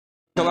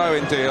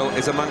Owen deal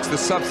is amongst the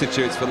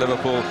substitutes for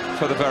Liverpool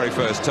for the very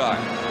first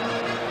time.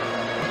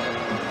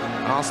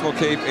 Arsenal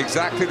keep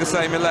exactly the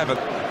same 11.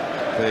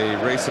 The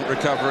recent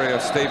recovery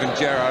of Steven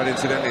Gerrard,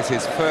 incidentally, is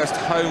his first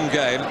home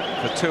game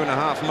for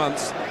 2.5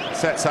 months.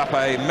 Sets up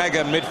a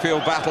mega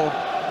midfield battle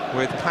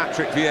with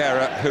Patrick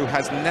Vieira, who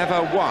has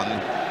never won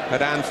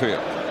at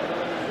Anfield.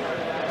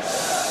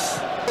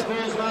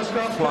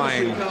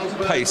 Flying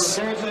pace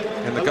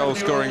in the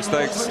goal-scoring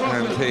stakes,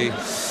 and he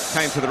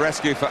came to the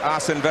rescue for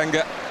Arsene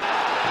Wenger.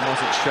 He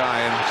wasn't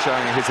shy in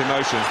showing his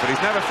emotions, but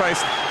he's never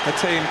faced a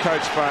team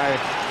coached by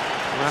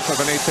Rafa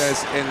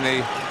Benitez in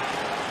the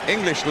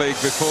English League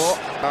before.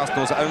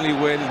 Arsenal's only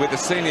win with the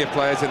senior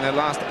players in their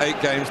last 8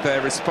 games.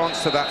 Their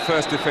response to that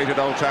first defeat at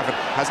Old Trafford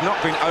has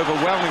not been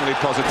overwhelmingly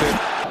positive.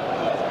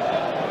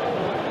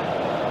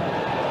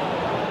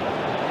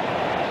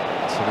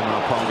 Cinema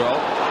Pongol.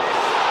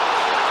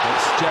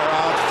 It's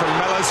Gerrard from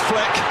Mellor's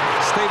flick.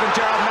 Steven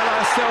Gerrard,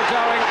 Mellor still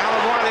going.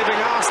 Alan Wiley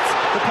being asked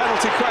the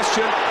penalty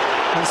question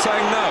and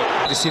saying no.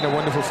 You've seen a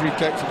wonderful free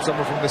kick from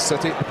someone from this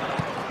city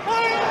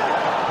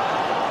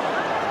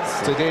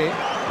today.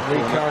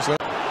 Ray Carsley.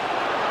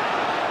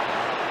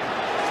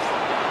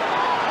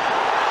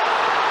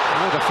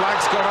 The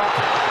flag's gone up.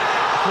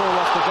 Ball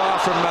off the bar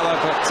from Mellor,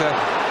 but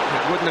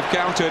it wouldn't have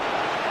counted.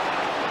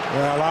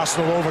 Well,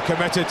 Arsenal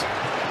overcommitted.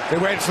 They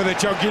went for the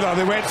jugular,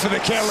 they went for the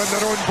kill in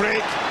their own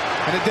break,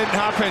 and it didn't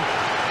happen.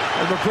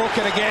 And we're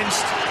broken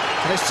against,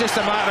 and it's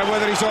just a matter of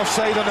whether he's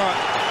offside or not.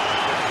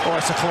 Oh,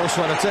 it's a close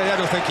one. I tell you, I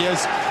don't think he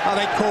is. I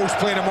think Cole's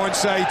playing him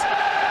onside.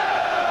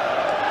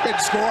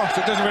 Didn't score,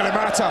 so it doesn't really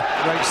matter.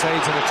 Right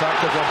side's an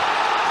attractive one.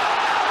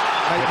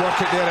 Might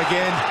work it there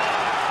again.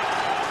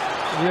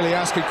 Really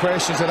asking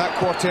questions of that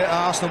quartet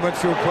of Arsenal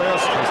midfield players.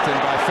 Passed in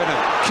by Finnan.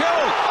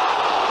 Kill!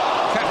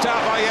 Kept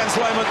out by Jens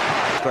Lehmann.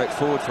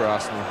 Straightforward for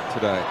Arsenal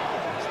today.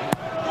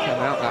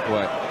 Came out that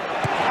way.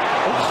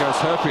 There goes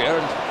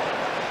Herpier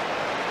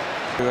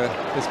to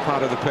this part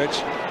of the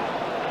pitch.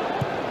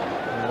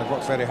 Yeah, they've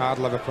worked very hard,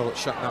 Liverpool, at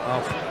shutting that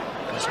off.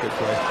 That's good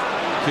play.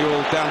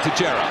 Fuel down to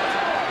Gerrard.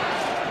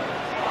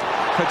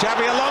 For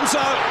Xabi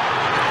Alonso.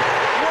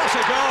 What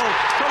a goal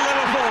from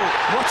Liverpool.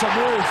 What a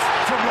move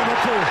from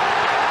Liverpool.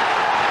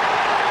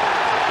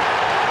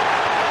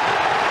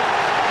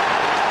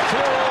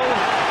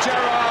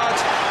 Gerrard,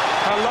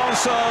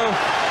 Alonso,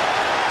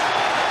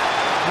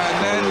 and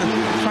then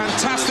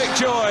fantastic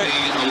joy.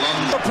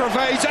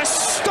 Provides a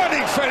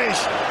stunning finish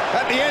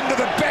at the end of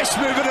the best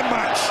move of the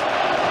match.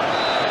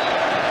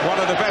 One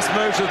of the best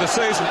moves of the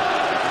season.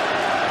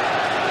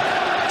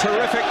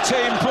 Terrific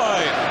team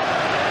play.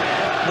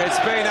 It's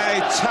been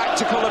a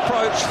tactical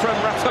approach from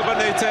Rafa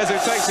Benitez, who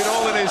takes it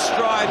all in his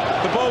stride.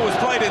 The ball was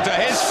played into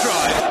his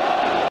stride.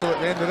 At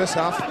the end of this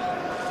half,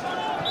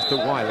 Mr.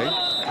 Wiley.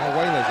 oh,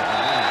 Wiley's it.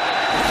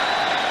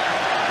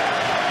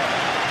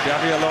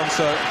 Xabi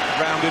Alonso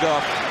rounded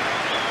off.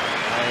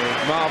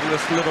 A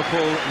marvellous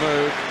Liverpool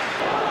move.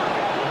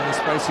 And the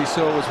space he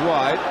saw was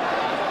wide.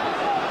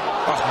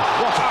 Oh,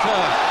 what a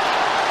turn.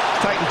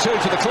 Taken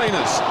 2 to the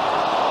cleaners.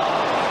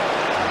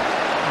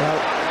 Well,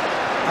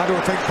 I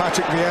don't think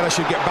Patrick Vieira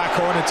should get back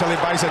on until he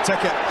buys a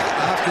ticket,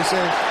 I have to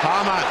say.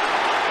 Harman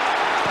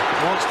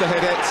wants to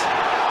hit it.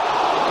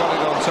 Got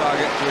it on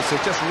target. Was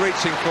just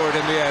reaching for it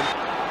in the end.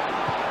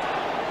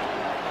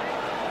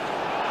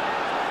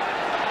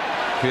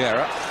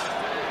 Vieira.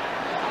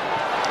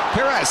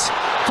 Pires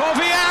for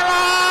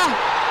Vieira!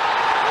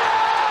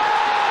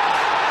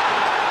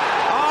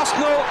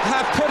 Arsenal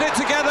have put it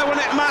together when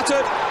it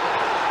mattered,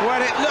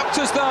 when it looked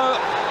as though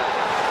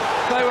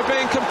they were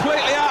being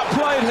completely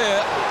outplayed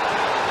here.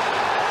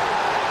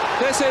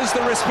 This is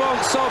the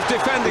response of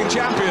defending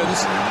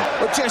champions.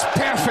 But just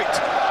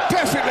perfect,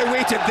 perfectly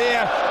weighted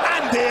there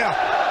and there.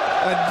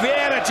 And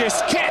Vieira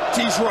just kept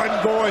his run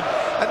going.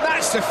 And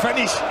that's the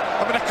finish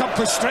of an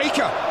accomplished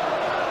striker.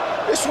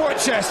 Just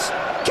watch this.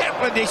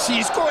 Kettler, they see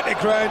he's going to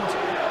ground.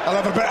 I'll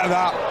have a bit of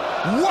that.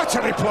 What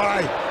a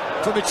reply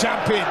from the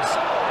champions.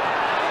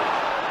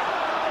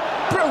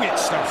 Brilliant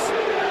stuff.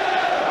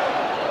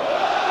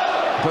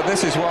 But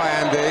this is why,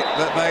 Andy,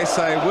 that they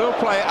say we'll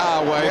play it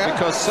our way,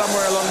 because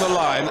somewhere along the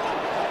line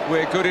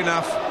we're good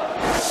enough,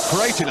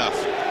 great enough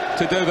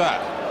to do that.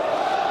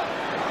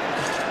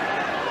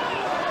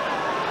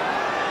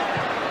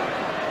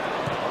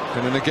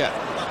 And again.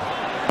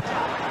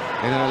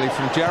 In early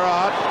from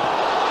Gerrard.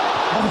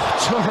 Oh,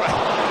 Torre.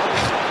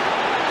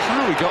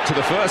 How we got to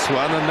the first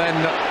one, and then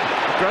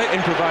great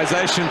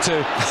improvisation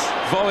to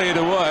volley it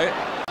away.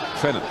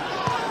 Finnan.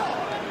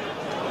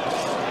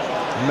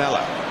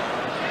 Mellor.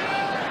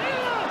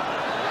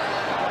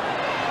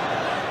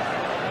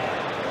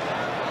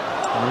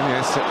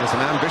 Yes, it's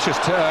an ambitious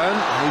turn.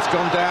 He's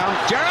gone down.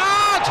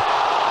 Gerrard!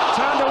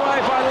 Turned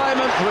away by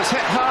Lehmann, who was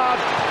hit hard.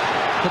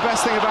 The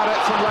best thing about it,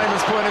 from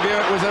Lehmann's point of view,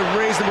 it was a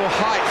reasonable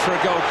height for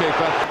a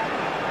goalkeeper.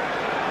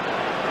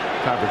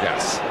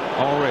 Fabregas.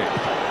 Henry.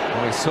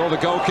 Well, he saw the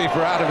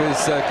goalkeeper out of his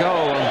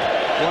goal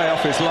and way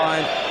off his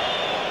line.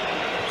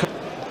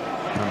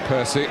 Van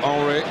Persie,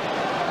 Henry.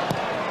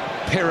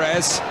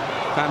 Pires.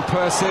 Van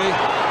Persie.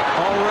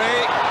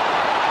 Henry.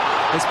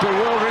 It's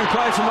bewildering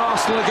play from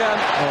Arsenal again.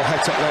 Oh,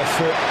 hit it left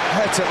foot.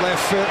 Hit it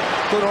left foot.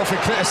 Don't often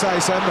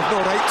criticise him. They've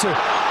no right to.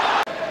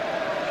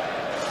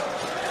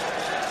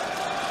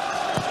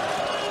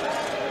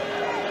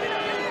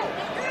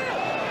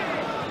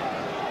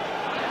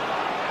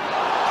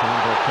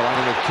 Campbell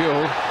colliding with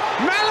Kuhl.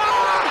 Mella!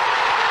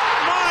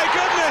 My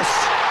goodness!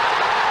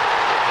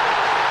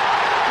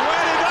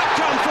 Where did that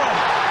come from?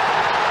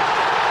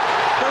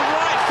 The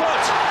right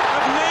foot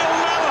of Neil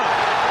Mella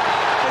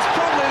is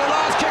probably the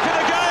last kick of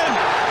the game.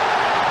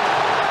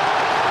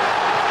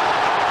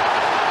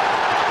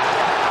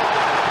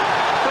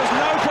 There's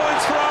no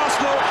points for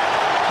Arsenal.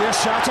 They're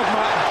shattered,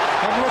 Matt.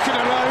 I'm looking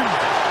around.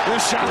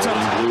 They're shattered.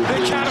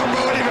 They cannot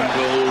believe it.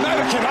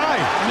 Neither can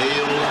I.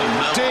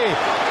 Day,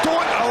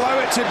 don't allow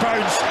it to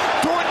bounce.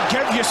 Don't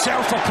give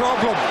yourself a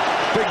problem.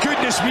 But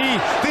goodness me,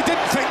 they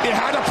didn't think they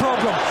had a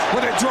problem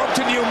when it dropped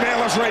to Neil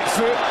Mellor's right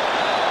foot.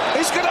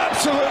 He's got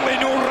absolutely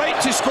no right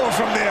to score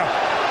from there.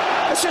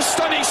 It's a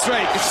stunning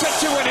strike. It's set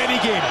to win any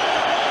game.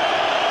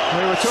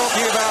 We were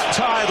talking about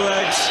tired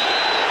legs.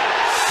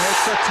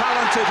 It's a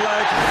talented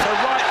leg. The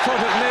right foot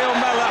of Neil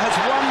Mellor has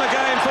won the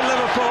game for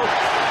Liverpool.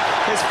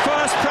 His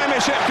first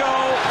Premiership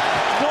goal.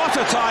 What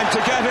a time to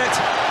get it.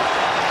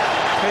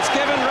 It's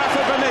given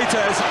Rafa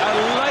Benitez a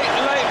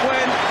late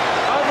win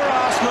over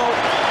Arsenal.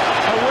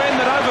 A win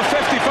that over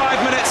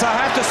 55 minutes, I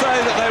have to say,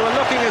 that they were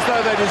looking as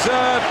though they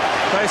deserved.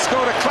 They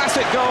scored a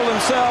classic goal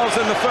themselves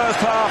in the first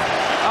half.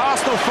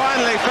 Arsenal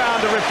finally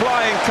found a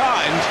reply in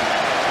kind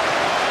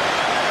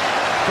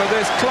for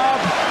this club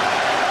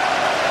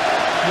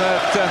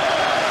that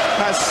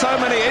has so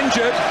many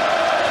injured,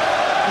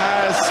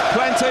 has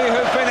plenty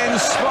who've been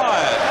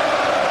inspired.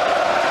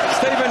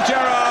 Steven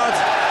Gerrard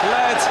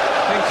led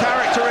in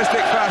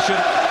characteristic fashion.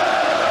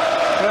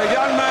 For a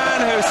young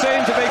man who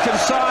seemed to be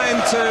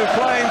consigned to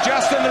playing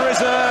just in the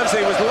reserves,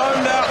 he was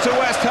loaned out to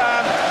West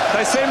Ham.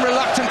 They seemed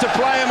reluctant to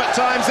play him at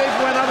times, even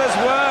when others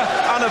were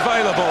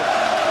unavailable.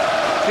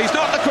 He's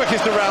not the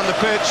quickest around the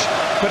pitch,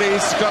 but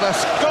he's got a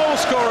goal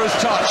scorer's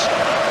touch.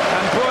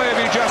 And boy, have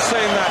you just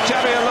seen that.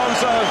 Xabi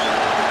Alonso,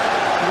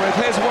 with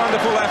his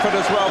wonderful effort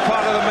as well,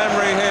 part of the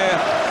memory here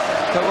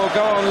that will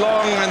go on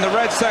long in the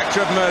red sector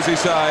of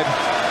Merseyside.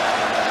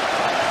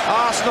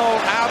 Arsenal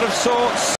out of sorts.